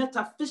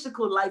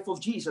metaphysical life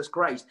of Jesus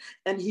Christ,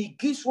 and he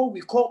gives what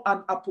we call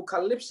an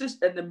apocalypsis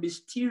and a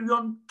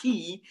mysterion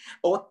key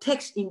or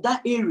text in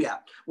that area.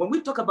 When we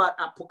talk about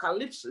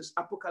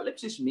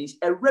apocalypsis means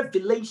a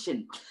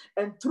revelation,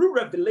 and through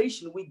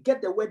revelation we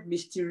get the word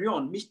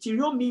mysterion.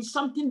 Mysterion means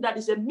something that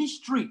is a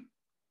mystery.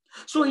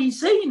 So he's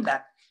saying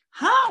that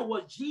how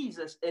was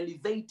Jesus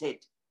elevated?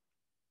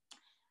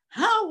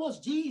 How was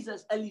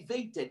Jesus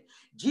elevated?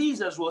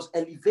 Jesus was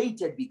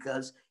elevated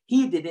because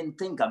he didn't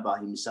think about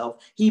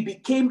himself. He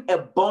became a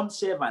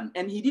bondservant,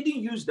 and he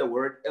didn't use the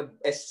word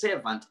a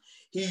servant.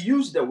 He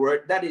used the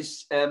word that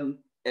is,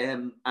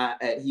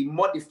 he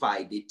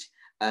modified it.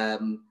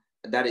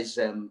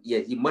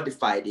 He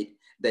modified it,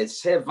 the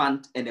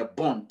servant and a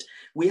bond.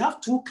 We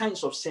have two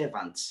kinds of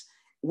servants.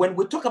 When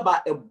we talk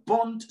about a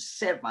bond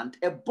servant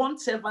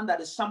that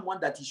is someone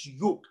that is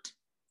yoked.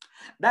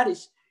 That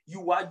is,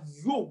 you are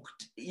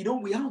yoked. You know,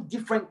 we have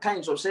different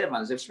kinds of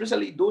servants,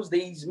 especially those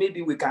days.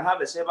 Maybe we can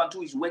have a servant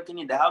who is working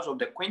in the house of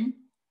the queen,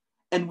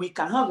 and we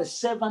can have a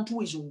servant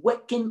who is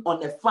working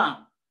on a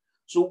farm.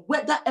 So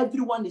whether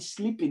everyone is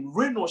sleeping,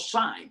 rain or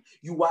shine,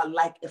 you are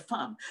like a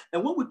farm.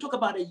 And when we talk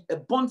about a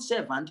bond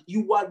servant,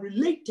 you are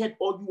related,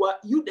 or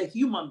you the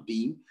human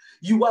being,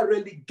 you are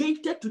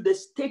relegated to the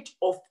state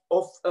of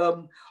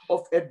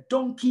a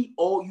donkey,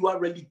 or you are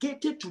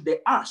relegated to the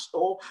ass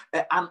or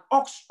an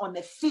ox on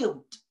a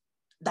field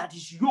that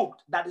is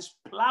yoked, that is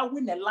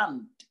plowing a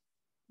land.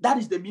 That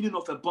is the meaning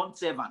of a bond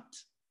servant.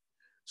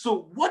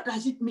 So what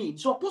does it mean?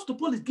 So Apostle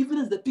Paul is giving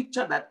us the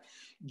picture that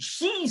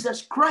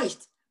Jesus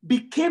Christ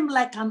became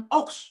like an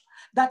ox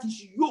that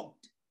is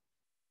yoked.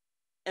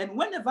 And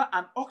whenever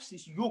an ox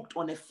is yoked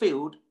on a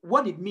field,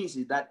 what it means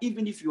is that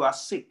even if you are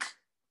sick,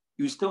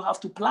 you still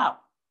have to plow.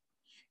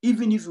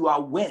 Even if you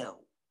are well,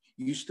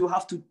 you still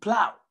have to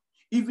plow.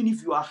 Even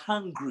if you are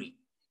hungry,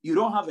 you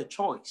don't have a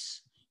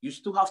choice. You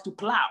still have to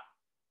plow.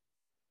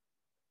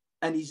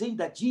 And he's saying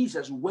that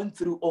Jesus went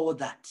through all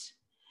that.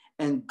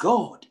 And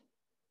God,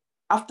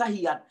 after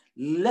he had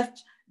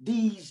left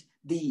the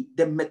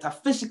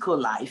metaphysical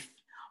life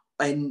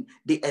and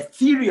the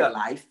ethereal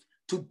life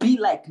to be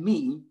like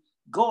me,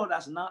 God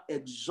has now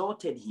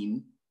exalted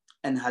him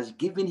and has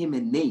given him a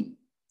name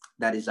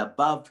that is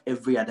above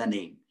every other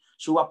name.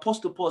 So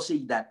Apostle Paul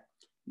says that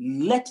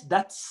let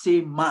that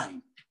same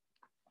mind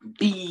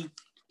be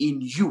in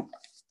you.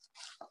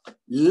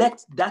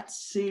 Let that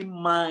same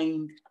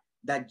mind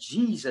that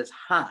Jesus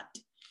had,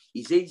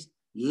 he says,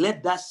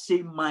 let that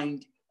same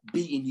mind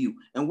be in you.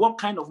 And what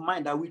kind of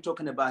mind are we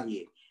talking about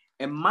here?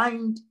 A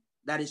mind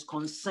that is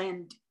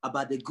concerned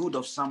about the good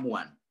of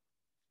someone.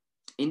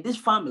 In this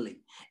family,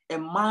 a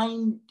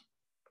mind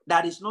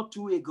that is not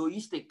too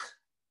egoistic.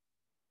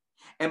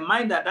 A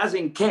mind that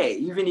doesn't care,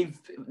 even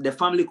if the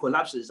family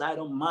collapses, I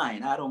don't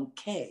mind, I don't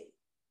care.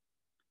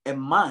 A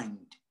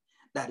mind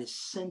that is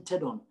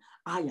centered on,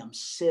 I am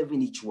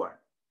serving each one.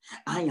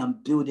 I am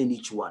building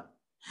each one.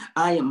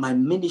 My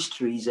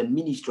ministry is a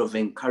ministry of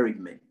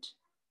encouragement.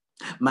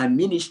 My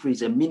ministry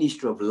is a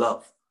ministry of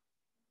love.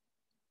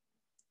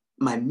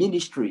 My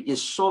ministry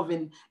is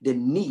solving the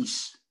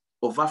needs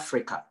of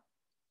Africa.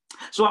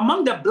 So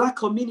among the Black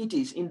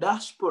communities in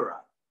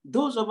diaspora,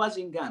 those of us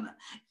in Ghana,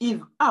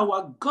 if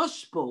our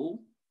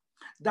gospel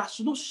does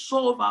not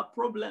solve our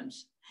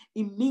problems,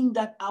 it means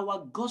that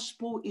our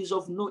gospel is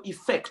of no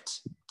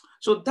effect.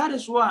 So that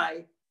is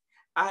why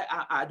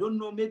I don't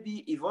know,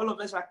 maybe if all of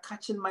us are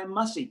catching my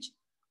message.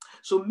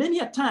 So many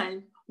a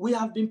time we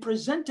have been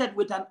presented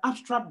with an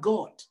abstract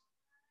God.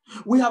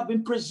 We have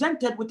been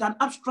presented with an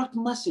abstract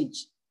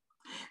message,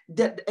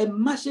 that a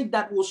message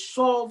that will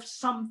solve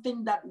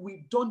something that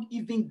we don't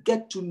even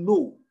get to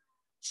know,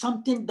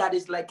 something that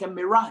is like a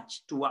mirage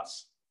to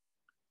us.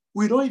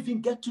 We don't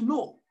even get to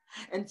know.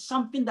 And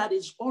something that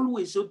is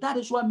always, so that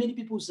is why many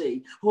people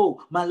say,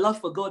 oh, my love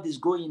for God is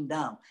going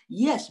down.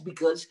 Yes,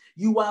 because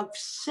you are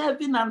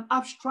serving an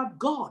abstract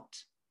God.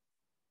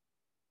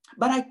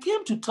 But I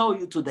came to tell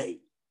you today,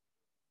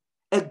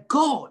 a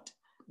God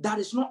that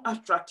is not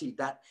abstractly,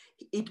 that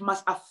it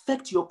must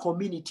affect your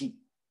community.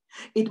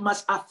 It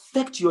must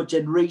affect your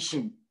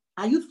generation.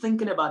 Are you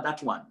thinking about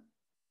that one?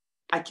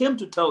 I came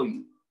to tell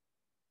you,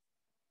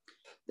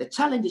 the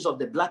challenges of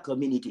the Black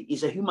community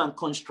is a human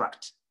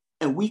construct,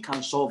 and we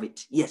can solve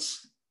it.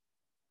 Yes.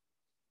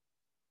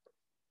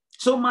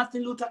 So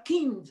Martin Luther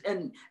King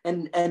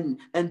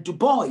and Du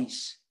Bois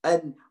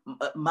and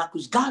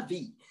Marcus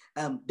Garvey,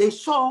 they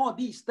saw all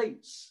these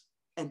things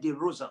and they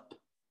rose up.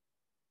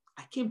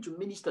 I came to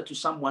minister to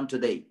someone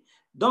today.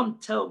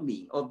 Don't tell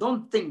me or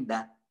don't think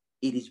that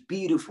it is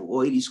beautiful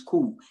or it is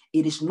cool.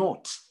 It is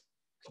not.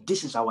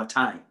 This is our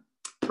time.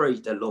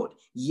 Praise the Lord.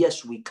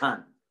 Yes, we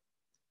can.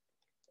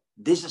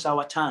 This is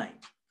our time.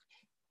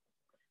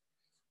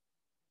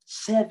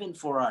 Serving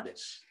for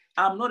others.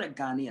 I'm not a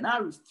Ghanaian. I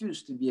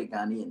refuse to be a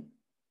Ghanaian.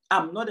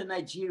 I'm not a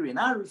Nigerian.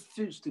 I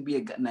refuse to be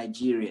a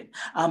Nigerian.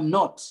 I'm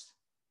not.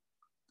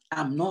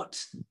 I'm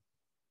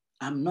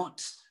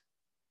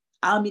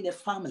in a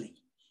family.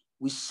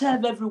 We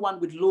serve everyone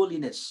with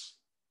lowliness.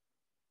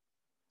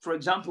 For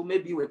example,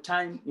 maybe a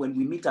time when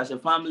we meet as a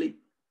family.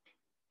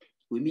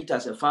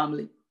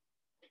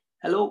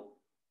 Hello?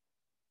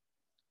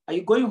 Are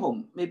you going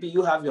home? Maybe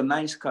you have your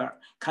nice car.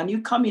 Can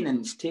you come in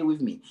and stay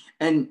with me?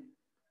 And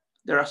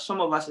there are some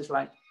of us, it's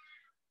like,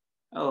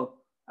 oh,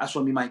 as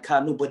for me, my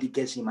car, nobody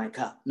gets in my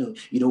car. No,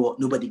 you know what?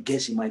 Nobody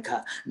gets in my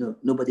car. No,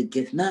 nobody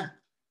gets. Nah,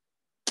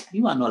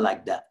 you are not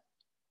like that.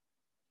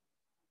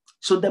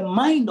 So the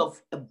mind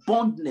of a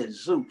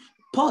bondness. So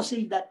Paul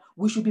says that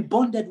we should be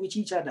bonded with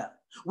each other.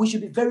 We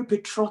should be very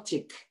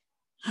patriotic.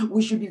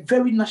 We should be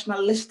very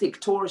nationalistic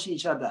towards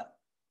each other.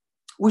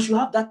 We should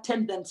have that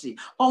tendency.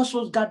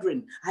 Also,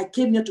 gathering, I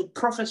came here to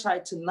prophesy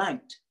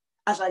tonight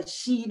as I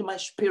see in my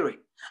spirit,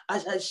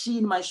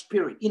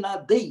 in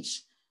our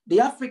days, the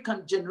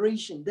African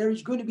generation, there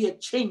is going to be a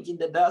change in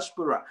the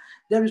diaspora.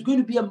 There is going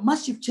to be a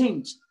massive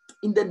change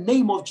in the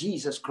name of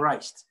Jesus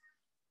Christ.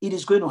 It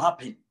is going to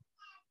happen.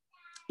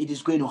 It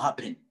is going to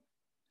happen.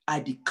 I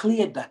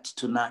declare that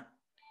tonight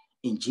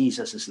in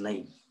Jesus'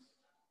 name.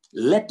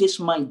 Let this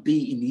mind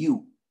be in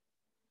you,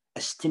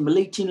 a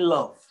stimulating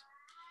love.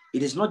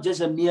 It is not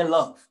just a mere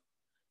love.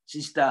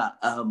 Sister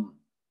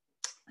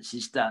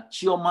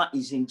Chioma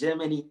is in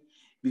Germany.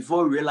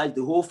 Before we realize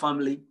the whole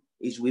family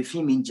is with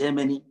him in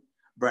Germany.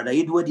 Brother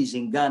Edward is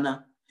in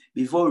Ghana.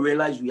 Before we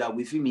realize we are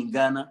with him in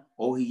Ghana,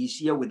 or he is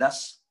here with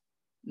us,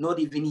 not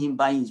even him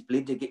buying his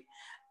plane ticket.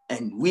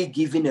 And we're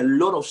giving a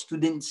lot of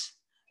students,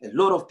 a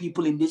lot of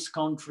people in this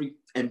country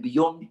and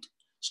beyond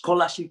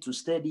scholarship to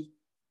study.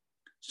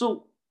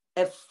 So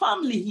a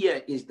family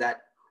here is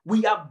that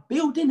we are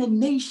building a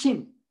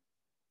nation.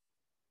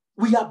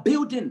 We are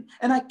building.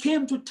 And I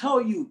came to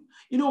tell you,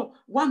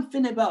 one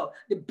thing about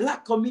the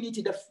Black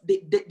community,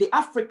 the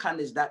African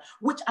is that,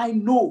 which I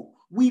know,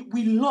 we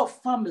love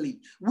family.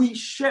 We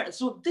share.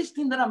 So this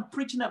thing that I'm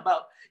preaching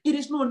about, it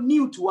is not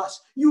new to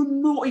us. You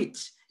know it.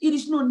 It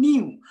is not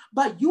new.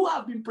 But you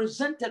have been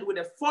presented with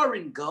a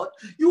foreign God.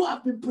 You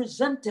have been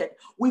presented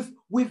with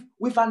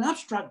an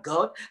abstract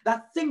God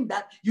that think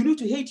that you need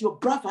to hate your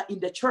brother in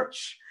the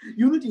church.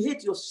 You need to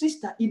hate your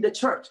sister in the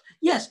church.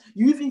 Yes,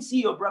 you even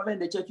see your brother in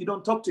the church. You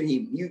don't talk to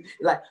him. You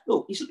like,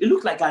 oh, it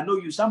looks like I know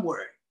you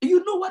somewhere.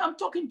 You know what I'm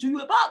talking to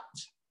you about.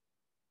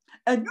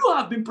 And you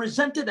have been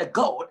presented a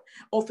God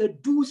of a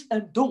do's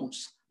and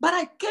don'ts. But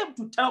I came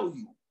to tell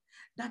you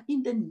that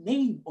in the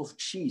name of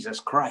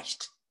Jesus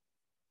Christ,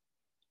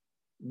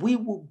 we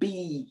will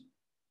be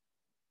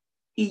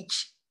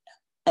each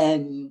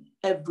and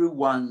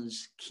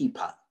everyone's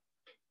keeper.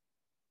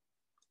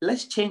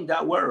 Let's change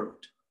that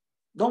world.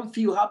 Don't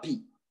feel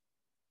happy.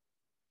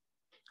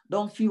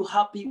 Don't feel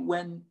happy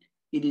when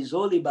it is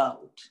all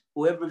about,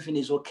 or everything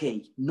is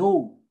okay.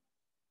 No.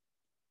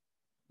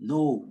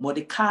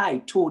 Mordecai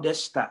told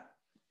Esther,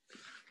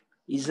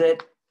 he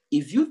said,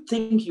 if you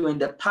think you're in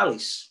the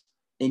palace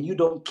and you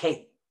don't care,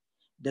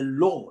 the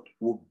Lord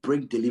will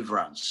bring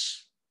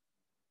deliverance.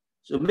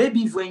 So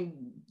maybe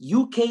when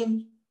you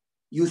came,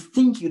 you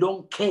think you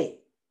don't care,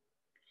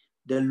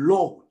 the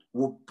Lord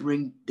will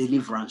bring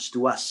deliverance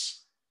to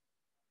us.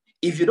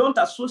 If you don't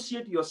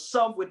associate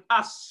yourself with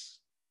us,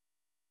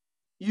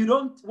 you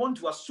don't want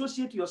to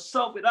associate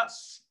yourself with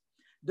us,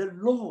 the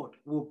Lord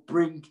will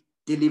bring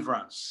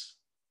deliverance.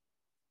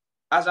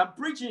 As I'm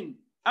preaching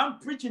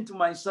to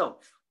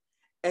myself.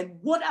 And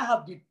what I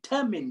have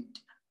determined,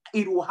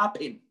 it will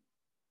happen.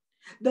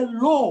 The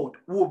Lord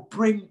will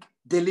bring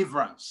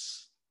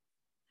deliverance.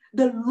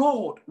 The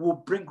Lord will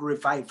bring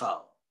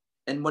revival.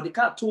 And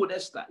Mordecai told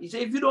Esther, he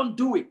said, if you don't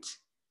do it,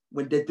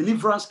 when the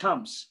deliverance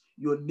comes,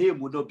 your name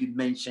will not be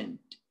mentioned.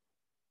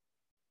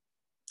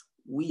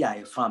 We are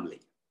a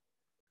family.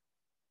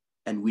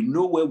 And we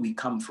know where we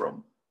come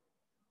from.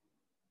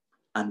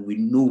 And we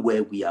know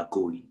where we are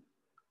going.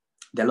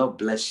 The Lord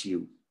bless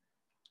you.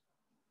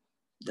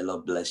 The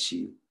Lord bless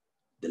you.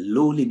 The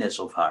lowliness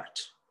of heart,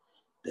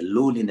 the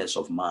lowliness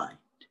of mind,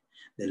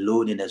 the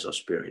lowliness of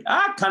spirit.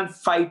 I can't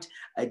fight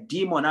a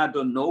demon I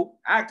don't know.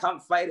 I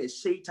can't fight a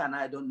Satan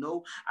I don't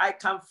know. I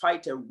can't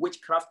fight a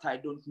witchcraft I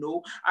don't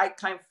know. I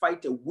can't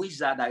fight a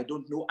wizard I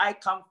don't know. I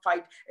can't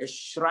fight a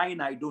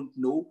shrine I don't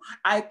know.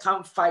 I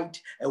can't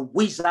fight a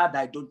wizard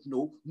I don't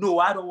know. No,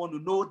 I don't want to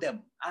know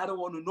them. I don't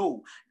want to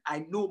know.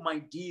 I know my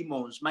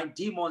demons. My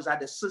demons are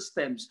the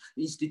systems,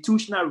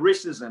 institutional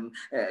racism,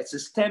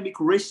 systemic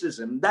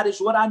racism. That is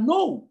what I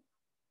know.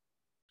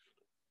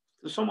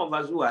 So some of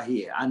us who are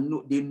here, I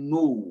know they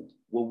know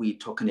what we're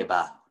talking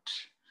about.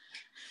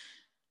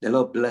 The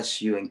Lord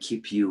bless you and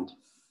keep you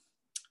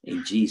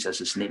in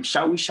Jesus' name.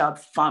 Shall we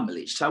shout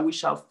family? Shall we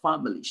shout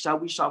family? Shall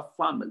we shout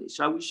family?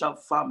 Shall we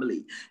shout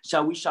family?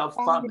 Shall we shout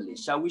family?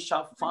 Shall we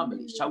shout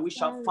family? Shall we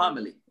shout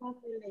family?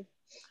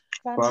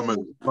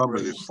 Family,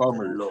 family,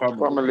 family,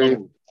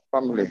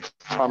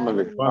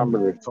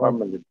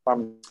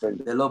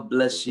 The Lord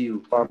bless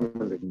you.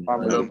 family,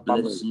 The Lord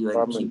bless you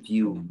and keep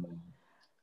you